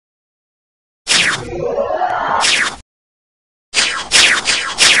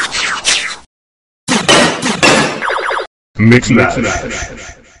Mix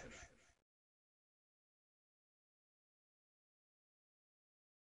that.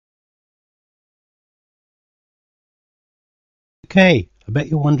 Okay, I bet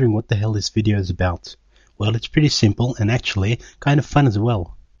you're wondering what the hell this video is about. Well, it's pretty simple and actually kind of fun as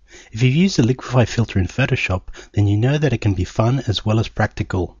well. If you've used the Liquify filter in Photoshop, then you know that it can be fun as well as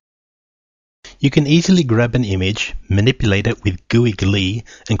practical. You can easily grab an image, manipulate it with gooey glee,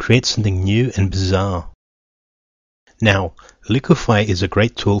 and create something new and bizarre. Now, Liquify is a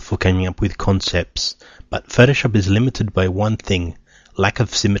great tool for coming up with concepts, but Photoshop is limited by one thing: lack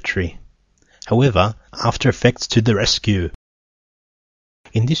of symmetry. However, After Effects to the rescue!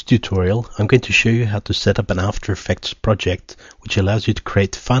 In this tutorial, I'm going to show you how to set up an After Effects project which allows you to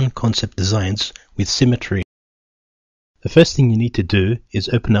create fun concept designs with symmetry. The first thing you need to do is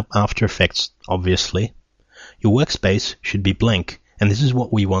open up After Effects, obviously. Your workspace should be blank, and this is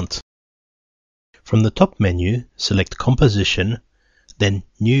what we want. From the top menu, select Composition, then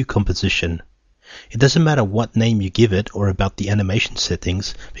New Composition. It doesn't matter what name you give it or about the animation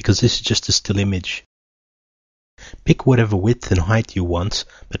settings, because this is just a still image. Pick whatever width and height you want,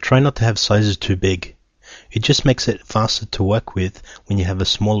 but try not to have sizes too big. It just makes it faster to work with when you have a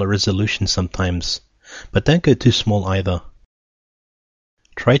smaller resolution sometimes. But don't go too small either.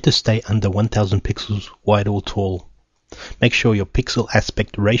 Try to stay under 1000 pixels wide or tall. Make sure your pixel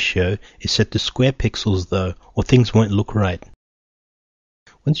aspect ratio is set to square pixels though, or things won't look right.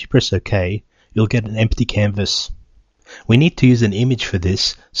 Once you press OK, you'll get an empty canvas. We need to use an image for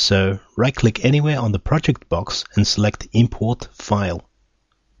this, so right-click anywhere on the project box and select Import File.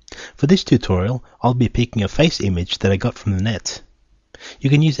 For this tutorial, I'll be picking a face image that I got from the net. You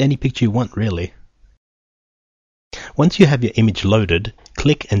can use any picture you want, really. Once you have your image loaded,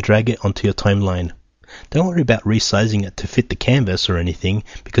 click and drag it onto your timeline. Don't worry about resizing it to fit the canvas or anything,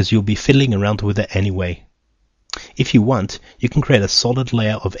 because you'll be fiddling around with it anyway. If you want, you can create a solid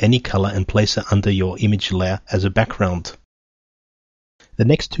layer of any color and place it under your image layer as a background. The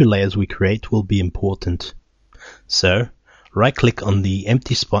next two layers we create will be important. So, right-click on the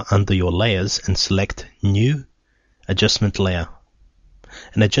empty spot under your layers and select New Adjustment Layer.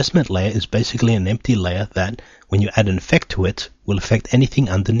 An adjustment layer is basically an empty layer that, when you add an effect to it, will affect anything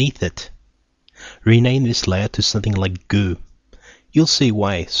underneath it. Rename this layer to something like Goo. You'll see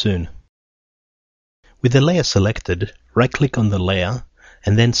why soon. With the layer selected, right-click on the layer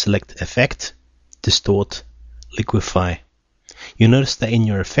and then select Effect, Distort, Liquify. You'll notice that in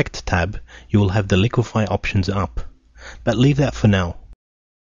your Effect tab, you will have the Liquify options up, but leave that for now.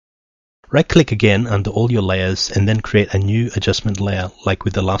 Right-click again under all your layers and then create a new adjustment layer like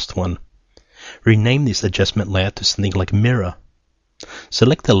with the last one. Rename this adjustment layer to something like Mirror.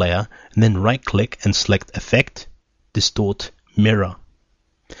 Select the layer and then right-click and select Effect, Distort, Mirror.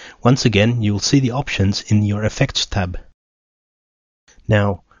 Once again, you will see the options in your Effects tab.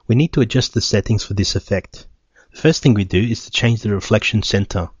 Now, we need to adjust the settings for this effect. The first thing we do is to change the reflection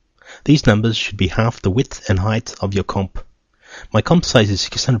center. These numbers should be half the width and height of your comp. My comp size is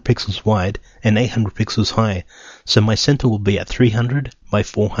 600 pixels wide and 800 pixels high, so my center will be at 300 by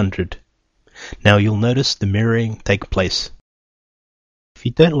 400. Now you'll notice the mirroring take place. If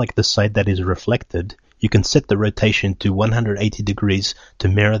you don't like the side that is reflected, you can set the rotation to 180 degrees to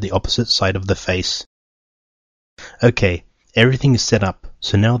mirror the opposite side of the face. Okay, everything is set up,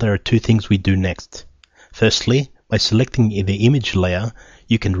 so now there are two things we do next. Firstly, by selecting the image layer,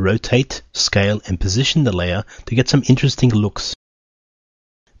 you can rotate, scale, and position the layer to get some interesting looks.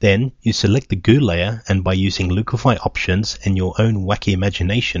 Then, you select the Goo layer, and by using Liquify options and your own wacky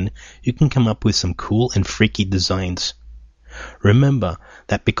imagination, you can come up with some cool and freaky designs. Remember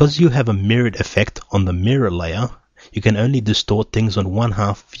that because you have a mirrored effect on the mirror layer, you can only distort things on one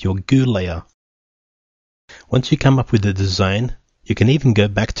half of your Goo layer. Once you come up with a design, you can even go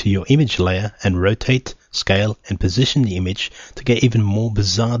back to your image layer and rotate, scale, and position the image to get even more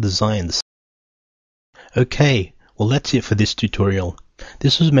bizarre designs. Okay, well that's it for this tutorial.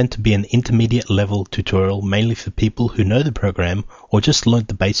 This was meant to be an intermediate level tutorial mainly for people who know the program or just learned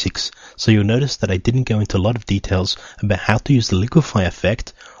the basics, so you'll notice that I didn't go into a lot of details about how to use the Liquify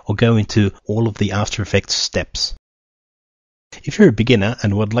effect or go into all of the After Effects steps. If you're a beginner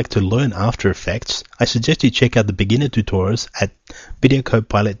and would like to learn After Effects, I suggest you check out the beginner tutorials at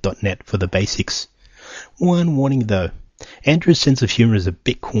videocopilot.net for the basics. One warning though, Andrew's sense of humor is a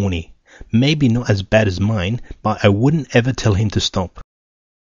bit corny. Maybe not as bad as mine, but I wouldn't ever tell him to stop.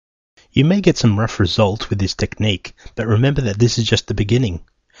 You may get some rough results with this technique, but remember that this is just the beginning.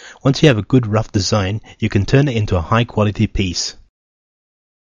 Once you have a good rough design, you can turn it into a high quality piece.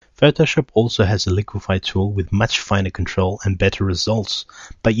 Photoshop also has a Liquify tool with much finer control and better results,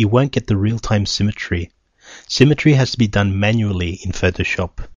 but you won't get the real-time symmetry. Symmetry has to be done manually in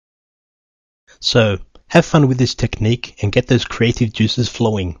Photoshop. So, have fun with this technique and get those creative juices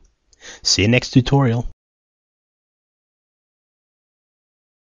flowing. See you next tutorial.